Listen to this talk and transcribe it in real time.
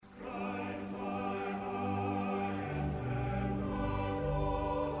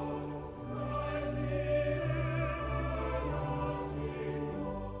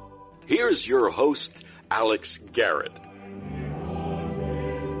Here's your host, Alex Garrett.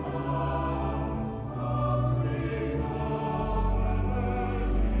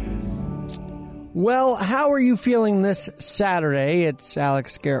 Well, how are you feeling this Saturday? It's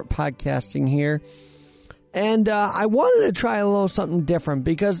Alex Garrett podcasting here. And I wanted to try a little something different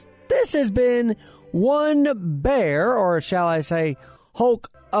because this has been one bear, or shall I say, Hulk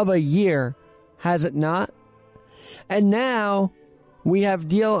of a year, has it not? And now we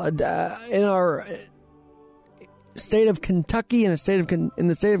have in our state of Kentucky, in the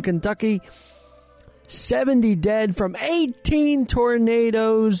state of Kentucky, 70 dead from 18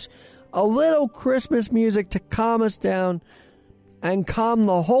 tornadoes. A little Christmas music to calm us down and calm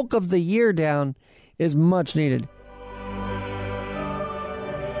the Hulk of the year down is much needed.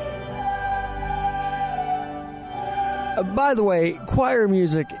 By the way, choir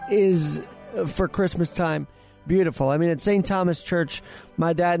music is, for Christmas time, beautiful. I mean, at St. Thomas Church,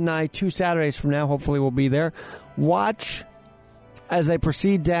 my dad and I, 2 Saturdays from now, hopefully we'll be there, watch as they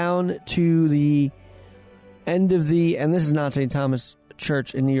proceed down to the end of and this is not St. Thomas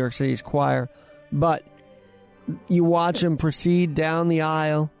Church in New York City's choir, but you watch them proceed down the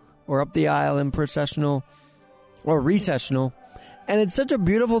aisle or up the aisle in processional or recessional, and it's such a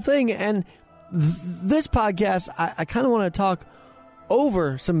beautiful thing. And this podcast, I kind of want to talk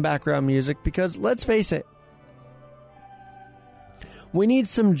over some background music because, let's face it, we need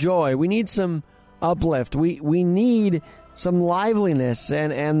some joy, we need some uplift, we need some liveliness,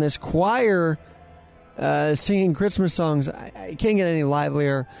 and this choir singing Christmas songs, I can't get any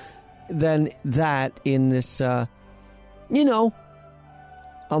livelier than that in this, on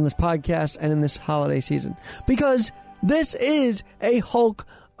this podcast and in this holiday season. Because this is a Hulk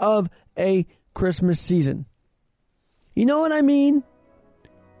of a Christmas season. You know what I mean?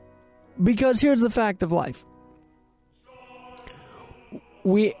 Because here's the fact of life.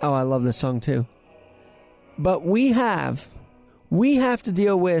 I love this song too. But we have to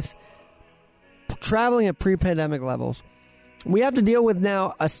deal with traveling at pre-pandemic levels. We have to deal with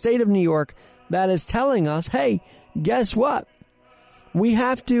now a state of New York that is telling us, hey, guess what? We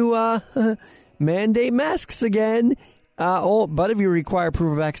have to mandate masks again. But if you require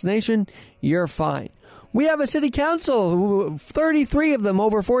proof of vaccination, you're fine. We have a city council who 33 of them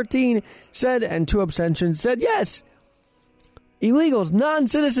over 14 said, and 2 abstentions said, yes, illegals,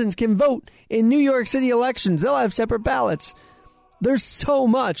 non-citizens can vote in New York City elections. They'll have separate ballots. There's so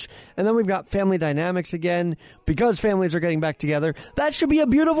much. And then we've got family dynamics again because families are getting back together. That should be a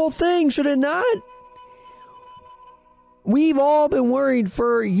beautiful thing, should it not? We've all been worried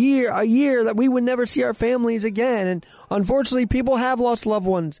for a year that we would never see our families again. And unfortunately, people have lost loved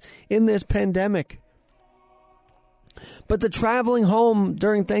ones in this pandemic. But the traveling home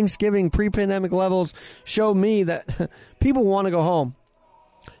during Thanksgiving pre-pandemic levels show me that people want to go home.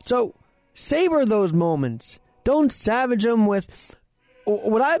 So savor those moments. Don't savage them with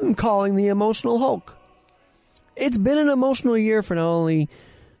what I'm calling the emotional Hulk. It's been an emotional year for not only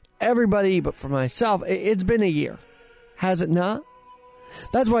everybody, but for myself. It's been a year. Has it not?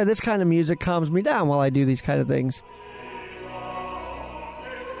 That's why this kind of music calms me down while I do these kind of things.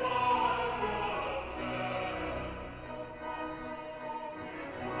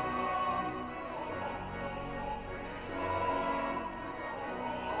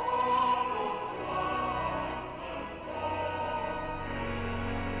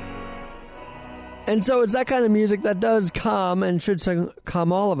 And so it's that kind of music that does calm and should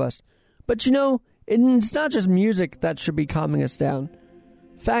calm all of us. But it's not just music that should be calming us down.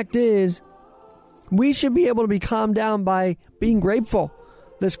 Fact is, we should be able to be calmed down by being grateful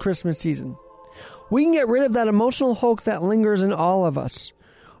this Christmas season. We can get rid of that emotional Hulk that lingers in all of us.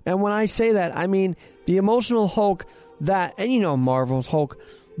 And when I say that, I mean the emotional Hulk that, and Marvel's Hulk,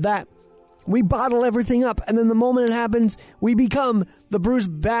 that we bottle everything up, and then the moment it happens, we become the Bruce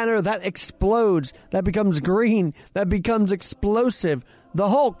Banner that explodes, that becomes green, that becomes explosive. The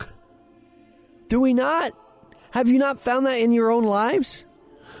Hulk. Do we not? Have you not found that in your own lives?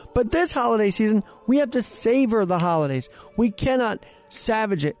 But this holiday season, we have to savor the holidays. We cannot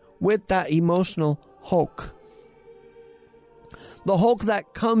savage it with that emotional Hulk. The Hulk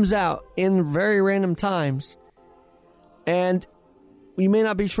that comes out in very random times, and you may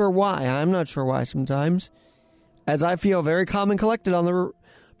not be sure why. I'm not sure why sometimes. As I feel very calm and collected on the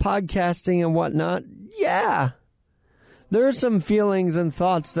podcasting and whatnot. Yeah. There are some feelings and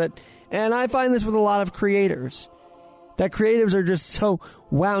thoughts and I find this with a lot of creators, that creatives are just so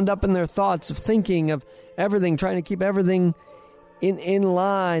wound up in their thoughts of thinking of everything, trying to keep everything in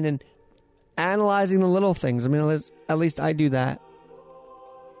line and analyzing the little things. I mean, at least I do that.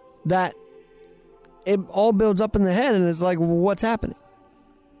 That it all builds up in the head and it's like, what's happening?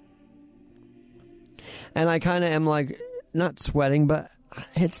 and I kind of am like, not sweating, but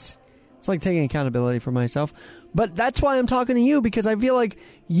it's like taking accountability for myself. But that's why I'm talking to you, because I feel like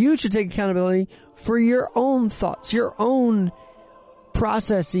you should take accountability for your own thoughts, your own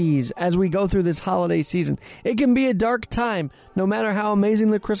processes as we go through this holiday season. It can be a dark time, no matter how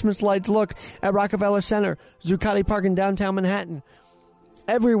amazing the Christmas lights look at Rockefeller Center, Zuccotti Park in downtown Manhattan.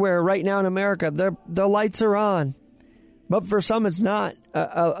 Everywhere right now in America, the lights are on. But for some, it's not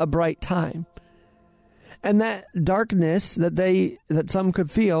a bright time. And that darkness that some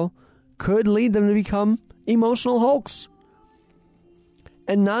could feel could lead them to become emotional hulks.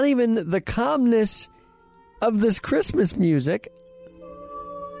 And not even the calmness of this Christmas music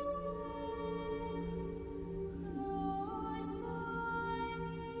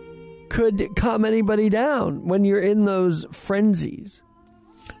could calm anybody down when you're in those frenzies.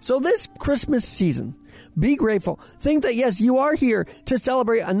 So this Christmas season, be grateful. Think that, yes, you are here to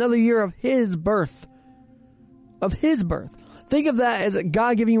celebrate another year of His birth. Of His birth. Think of that as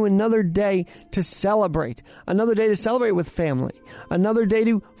God giving you another day to celebrate. Another day to celebrate with family. Another day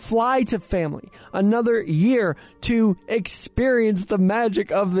to fly to family. Another year to experience the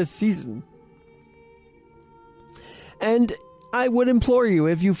magic of the season. And I would implore you,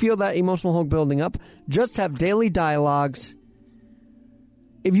 if you feel that emotional hulk building up, just have daily dialogues.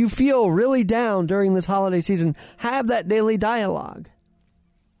 If you feel really down during this holiday season, have that daily dialogue.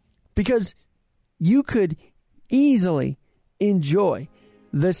 Because you could easily enjoy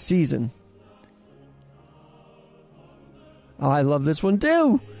this season. Oh, I love this one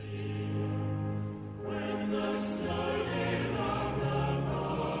too.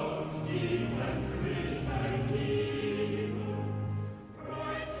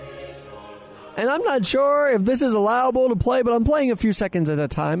 And I'm not sure if this is allowable to play, but I'm playing a few seconds at a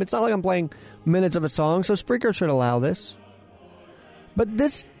time. It's not like I'm playing minutes of a song, so Spreaker should allow this. But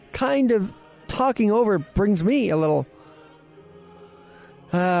this kind of talking over brings me a little...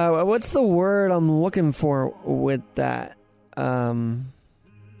 what's the word I'm looking for with that?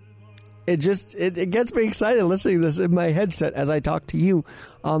 It gets me excited listening to this in my headset as I talk to you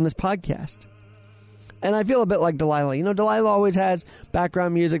on this podcast. And I feel a bit like Delilah. You know, Delilah always has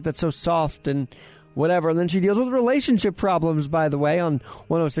background music that's so soft and whatever. And then she deals with relationship problems, by the way, on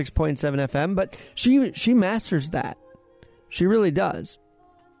 106.7 FM. But she masters that. She really does.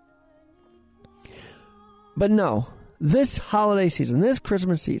 But no, this holiday season, this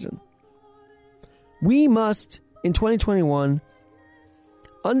Christmas season, we must, in 2021,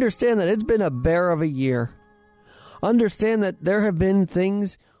 understand that it's been a bear of a year. Understand that there have been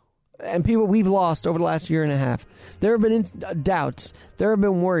things and people we've lost over the last year and a half. There have been doubts. There have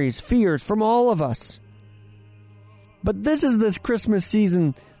been worries, fears from all of us. But this is this Christmas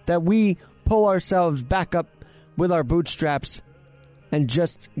season that we pull ourselves back up with our bootstraps and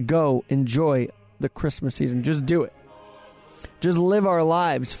just go enjoy the Christmas season. Just do it. Just live our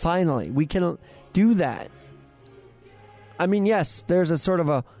lives, finally. We can do that. I mean, yes, there's a sort of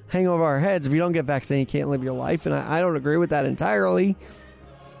a hang over our heads. If you don't get vaccinated, you can't live your life. And I don't agree with that entirely.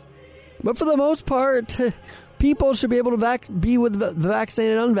 But for the most part, people should be able to be with the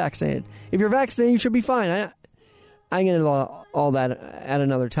vaccinated and unvaccinated. If you're vaccinated, you should be fine. I get into all that at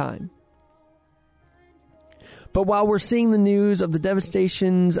another time. But while we're seeing the news of the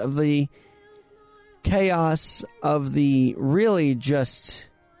devastations, of the chaos, of the really just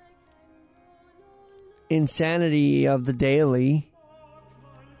insanity of the daily,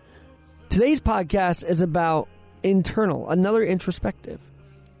 today's podcast is about another introspective.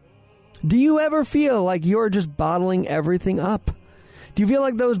 Do you ever feel like you're just bottling everything up? Do you feel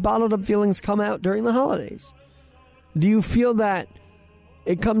like those bottled up feelings come out during the holidays? Do you feel that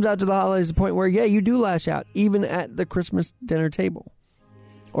it comes out to the holidays to the point where, yeah, you do lash out, even at the Christmas dinner table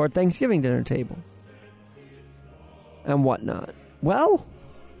or Thanksgiving dinner table and whatnot? Well,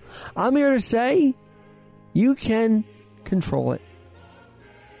 I'm here to say you can control it.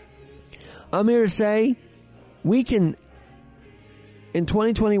 I'm here to say we can, in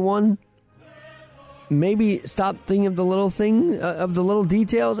 2021, maybe stop thinking of the little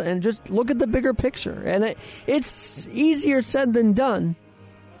details and just look at the bigger picture. And it's easier said than done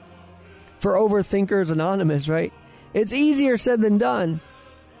for Overthinkers Anonymous, right? It's easier said than done.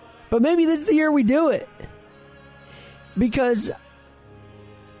 But maybe this is the year we do it. Because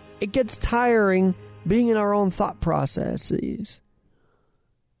it gets tiring being in our own thought processes.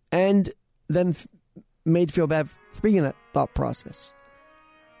 And then made feel bad for being in that thought process.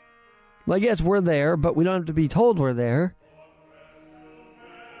 Like, yes, we're there, but we don't have to be told we're there.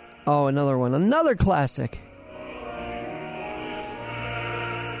 Oh, another one. Another classic.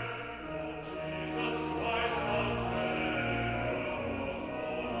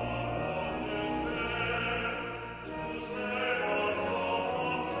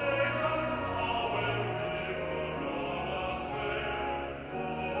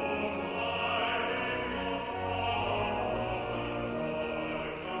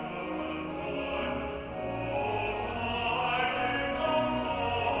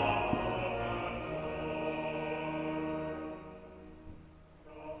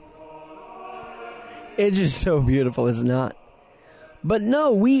 It's just so beautiful, is it not? But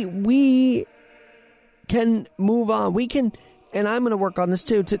no, we can move on. We can, and I'm going to work on this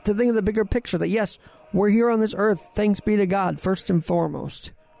too, to think of the bigger picture that yes, we're here on this earth, thanks be to God, first and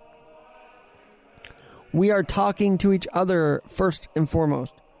foremost. We are talking to each other first and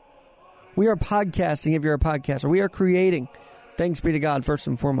foremost. We are podcasting if you're a podcaster. We are creating, thanks be to God, first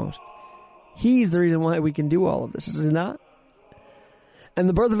and foremost. He's the reason why we can do all of this, is it not? And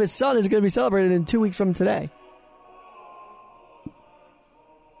the birth of his son is going to be celebrated in 2 weeks from today.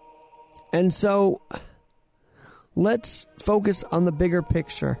 And so, let's focus on the bigger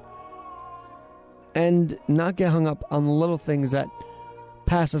picture and not get hung up on the little things that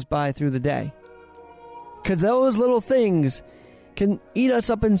pass us by through the day. Because those little things can eat us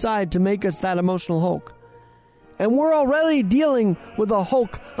up inside to make us that emotional Hulk. And we're already dealing with a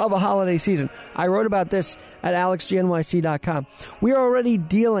Hulk of a holiday season. I wrote about this at alexgnyc.com. We are already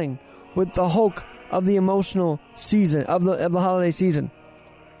dealing with the Hulk of the emotional season, of the holiday season.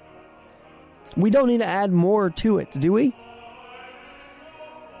 We don't need to add more to it, do we?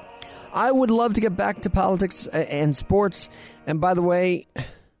 I would love to get back to politics and sports. And by the way,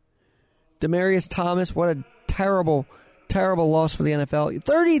 Demaryius Thomas, what a terrible, terrible loss for the NFL.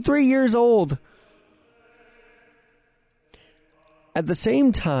 33 years old. At the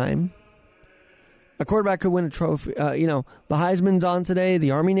same time, a quarterback could win a trophy. The Heisman's on today,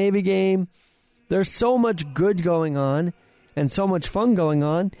 the Army-Navy game. There's so much good going on and so much fun going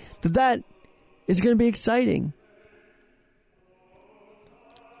on that is going to be exciting.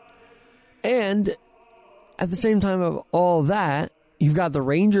 And at the same time of all that, you've got the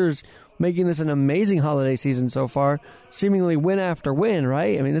Rangers making this an amazing holiday season so far, seemingly win after win,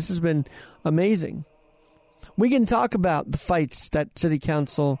 right? I mean, this has been amazing. We can talk about the fights that City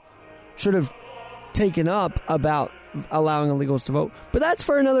Council should have taken up about allowing illegals to vote, but that's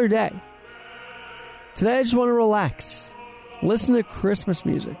for another day. Today, I just want to relax, listen to Christmas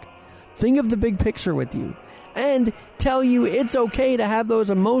music, think of the big picture with you, and tell you it's okay to have those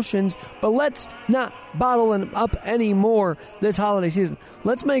emotions, but let's not bottle them up anymore this holiday season.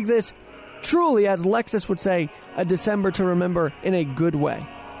 Let's make this truly, as Lexus would say, a December to remember in a good way.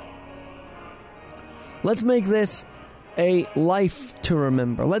 Let's make this a life to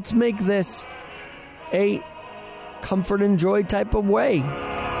remember. Let's make this a comfort and joy type of way.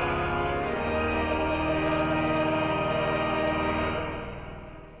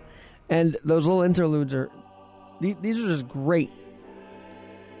 And those little interludes these are just great.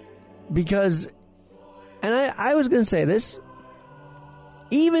 Because, and I was going to say this,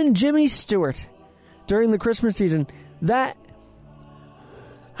 even Jimmy Stewart, during the Christmas season,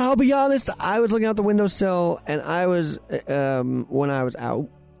 I'll be honest, I was looking out the windowsill, and I was, when I was out,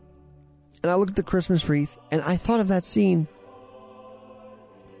 and I looked at the Christmas wreath, and I thought of that scene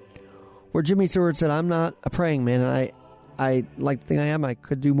where Jimmy Stewart said, I'm not a praying man, and I like to think I am, I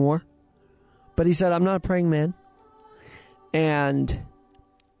could do more. But he said, I'm not a praying man. And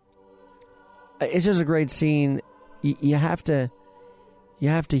it's just a great scene. You have to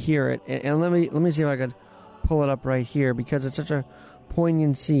hear it. And let me see if I could pull it up right here, because it's such a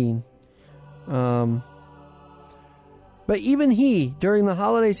poignant scene. But even he, during the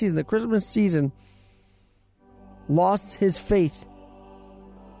holiday season, the Christmas season, lost his faith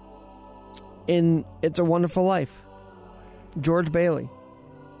in It's a Wonderful Life. George Bailey.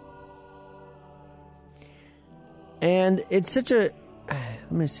 And it's such a...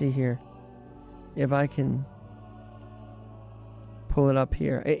 Let me see here if I can pull it up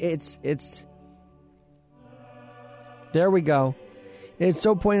here. It's there we go. It's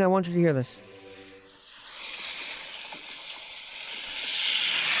so poignant. I want you to hear this.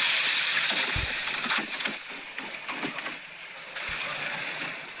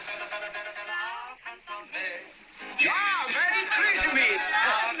 Merry Christmas!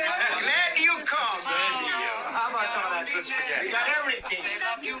 Glad you come. How about some of that good spaghetti? We got everything.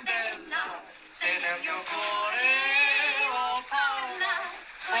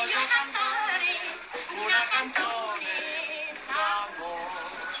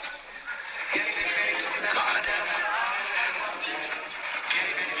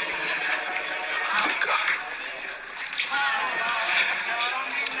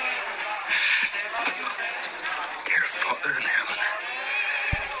 Dear Father in heaven,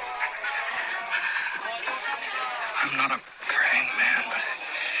 I'm not a praying man, but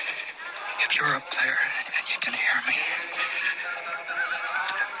if you're up there and you can hear me,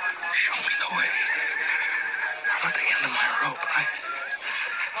 show me the way. I'm at the end of my rope, right?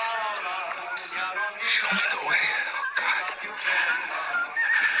 Show me the way, oh God.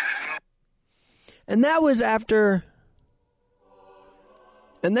 And that was after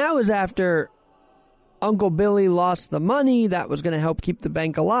Uncle Billy lost the money that was going to help keep the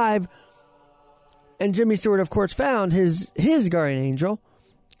bank alive. And Jimmy Stewart, of course, found his guardian angel,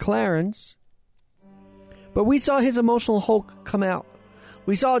 Clarence. But we saw his emotional Hulk come out.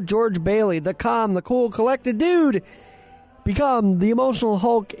 We saw George Bailey, the calm, the cool, collected dude, become the emotional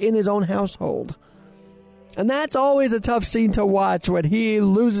Hulk in his own household. And that's always a tough scene to watch when he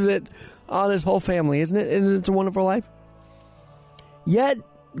loses it on his whole family, isn't it? And It's a Wonderful Life. Yet,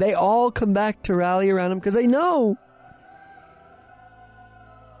 they all come back to rally around him because they know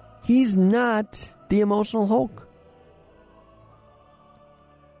he's not the emotional Hulk.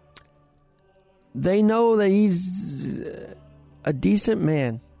 They know that he's a decent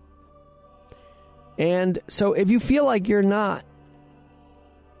man. And so if you feel like you're not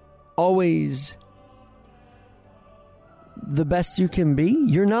always the best you can be,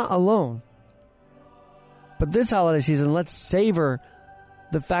 you're not alone. But this holiday season, let's savor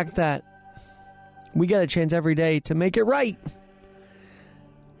the fact that we get a chance every day to make it right.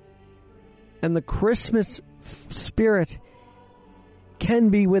 And the Christmas spirit can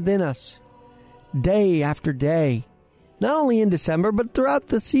be within us day after day. Not only in December, but throughout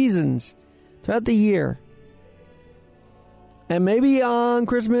the seasons, throughout the year. And maybe on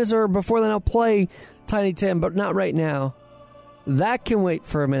Christmas or before then I'll play Tiny Tim, but not right now. That can wait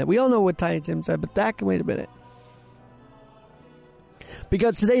for a minute. We all know what Tiny Tim said, but that can wait a minute.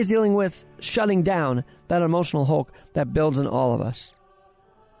 Because today is dealing with shutting down that emotional Hulk that builds in all of us.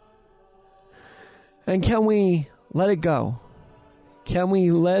 And can we let it go? Can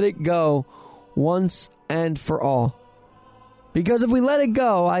we let it go once and for all? Because if we let it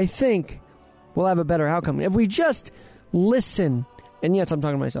go, I think we'll have a better outcome. If we just listen, and yes, I'm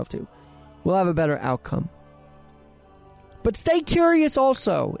talking to myself too, we'll have a better outcome. But stay curious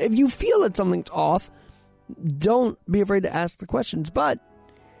also. If you feel that something's off, don't be afraid to ask the questions. But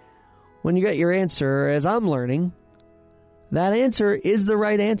when you get your answer, as I'm learning, that answer is the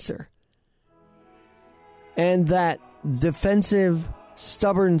right answer. And that defensive,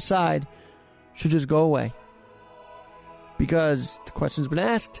 stubborn side should just go away. Because the question's been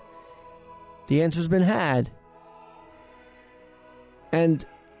asked, the answer's been had, and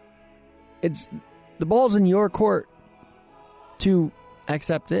it's the ball's in your court to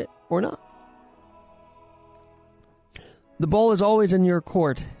accept it or not. The ball is always in your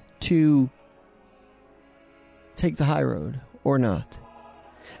court to take the high road or not.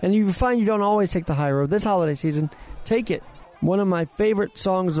 And you find you don't always take the high road. This holiday season, take it. One of my favorite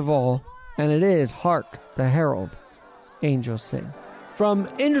songs of all, and it is Hark the Herald Angels Sing. From,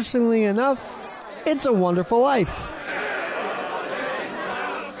 interestingly enough, It's a Wonderful Life.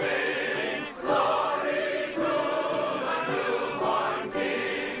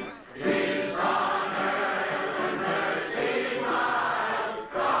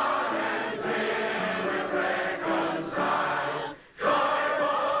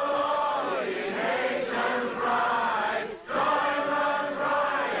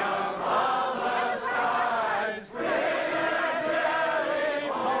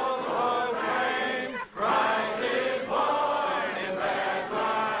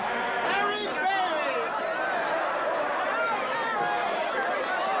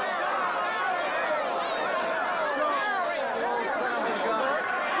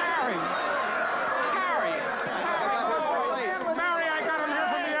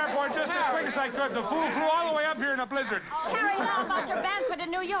 The fool flew all the way up here in a blizzard. Oh, Harry, how about your banquet in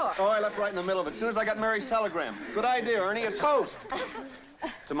New York? Oh, I left right in the middle of it. As soon as I got Mary's telegram. Good idea, Ernie. A toast.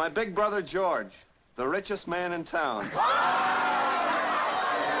 To my big brother, George, the richest man in town.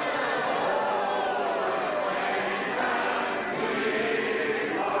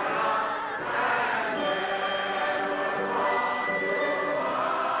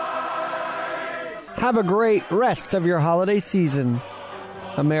 Have a great rest of your holiday season,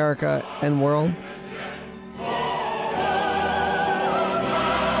 America and world.